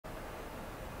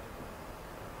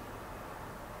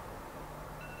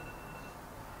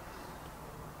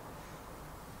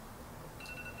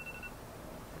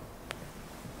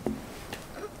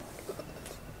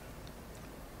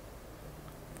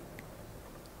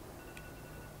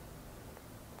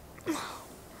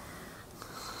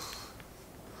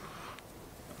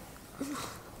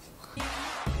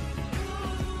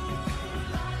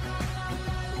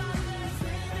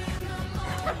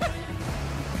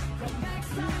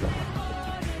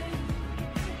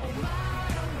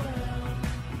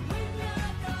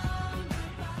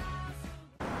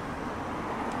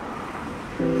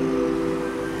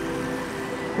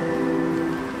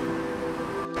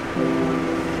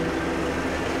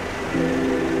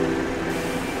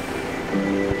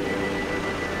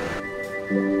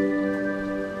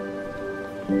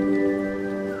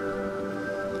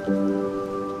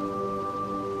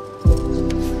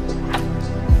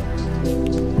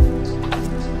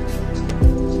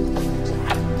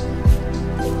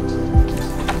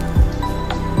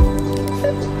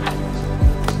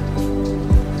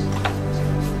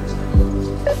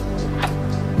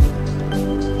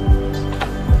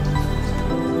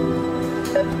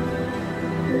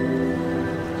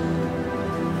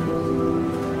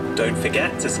Don't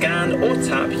forget to scan or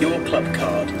tap your club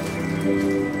card.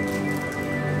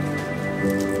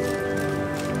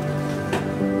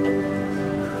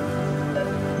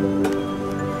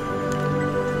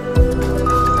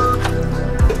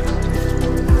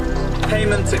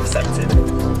 Payment accepted.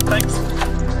 Thanks.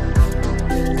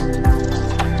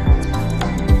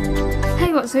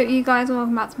 Hey, what's up you guys?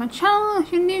 Welcome back to my channel.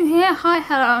 If you're new here, hi,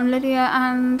 hello, I'm Lydia,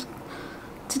 and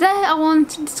today I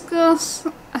want to discuss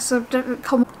a subject that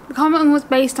the comment was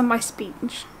based on my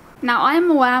speech. Now, I am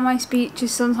aware my speech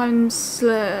is sometimes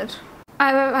slurred.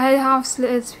 I have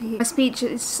slurred speech. My speech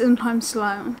is sometimes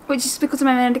slow, which is because of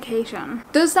my medication.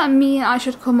 Does that mean I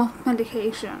should come off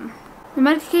medication? The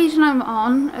medication I'm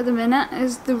on at the minute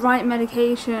is the right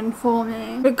medication for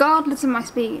me, regardless of my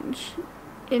speech.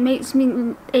 It makes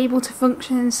me able to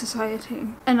function in society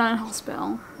and not in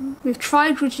hospital. We've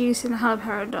tried reducing the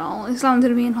haloperidol. It's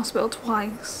landed me in hospital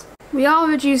twice. We are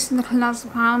reducing the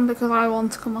clonazepam because I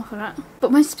want to come off of it.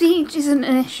 But my speech isn't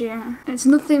an issue. It's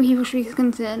nothing people should be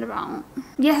concerned about.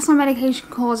 Yes, my medication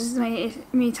causes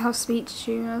me to have speech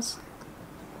issues.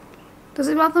 Does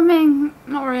it bother me?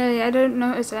 Not really. I don't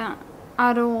notice it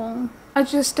at all. I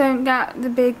just don't get the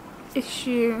big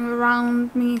issue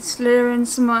around me slurring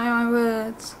some of my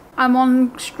words. I'm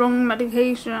on strong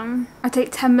medication. I take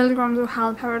 10 milligrams of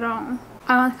haloperidol.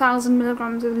 I'm on 1,000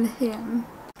 milligrams of lithium.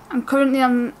 I'm currently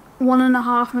on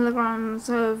 1.5 milligrams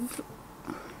of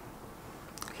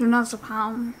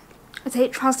clonazepam. I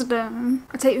take trazodone.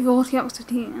 I take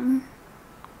vortioxetine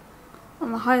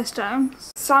on the highest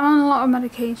dose. So I'm on a lot of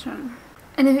medication.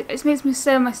 And if it makes me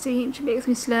slur my speech, it makes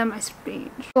me slur my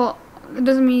speech. But it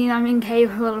doesn't mean I'm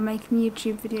incapable of making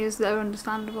YouTube videos that are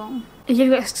understandable. If you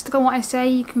get stuck on what I say,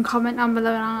 you can comment down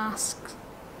below and ask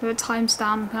for a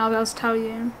timestamp and I'll be able to tell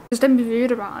you. Just don't be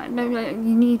rude about it. Don't be like,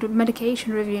 you need a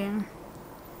medication review.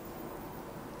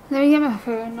 Let me get my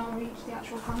phone and I'll read the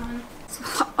actual comment.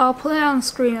 So I'll put it on the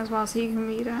screen as well so you can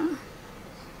read it.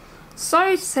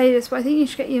 Sorry to say this, but I think you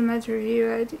should get your meds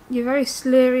reviewed. You're very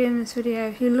slurry in this video.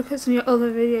 If you look at some of your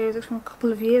other videos from a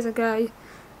couple of years ago,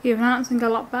 you're pronouncing a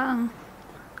lot better.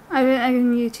 I've been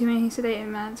giving you too many sedating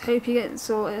meds. Hope you get it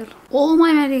sorted. All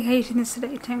my medication is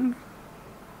sedating.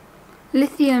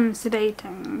 Lithium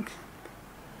sedating.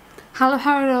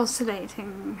 Haloperidol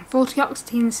sedating.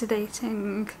 Vortioxetine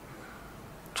sedating.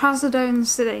 Trazodone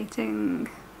sedating.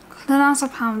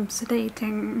 Clonazepam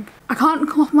sedating. I can't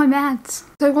come off my meds.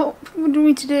 So what do you want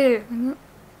me to do?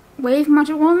 Wave a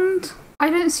magic wand? I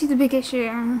don't see the big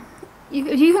issue.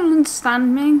 If you can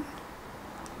understand me,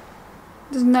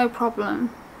 there's no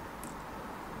problem.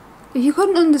 If you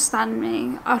couldn't understand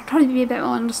me, I'll try to be a bit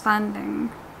more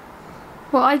understanding.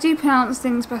 Well, I do pronounce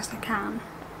things best I can.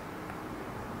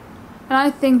 And I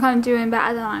think I'm doing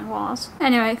better than I was.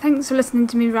 Anyway, thanks for listening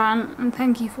to me rant, and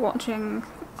thank you for watching.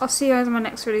 I'll see you guys in my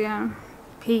next video.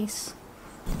 Peace.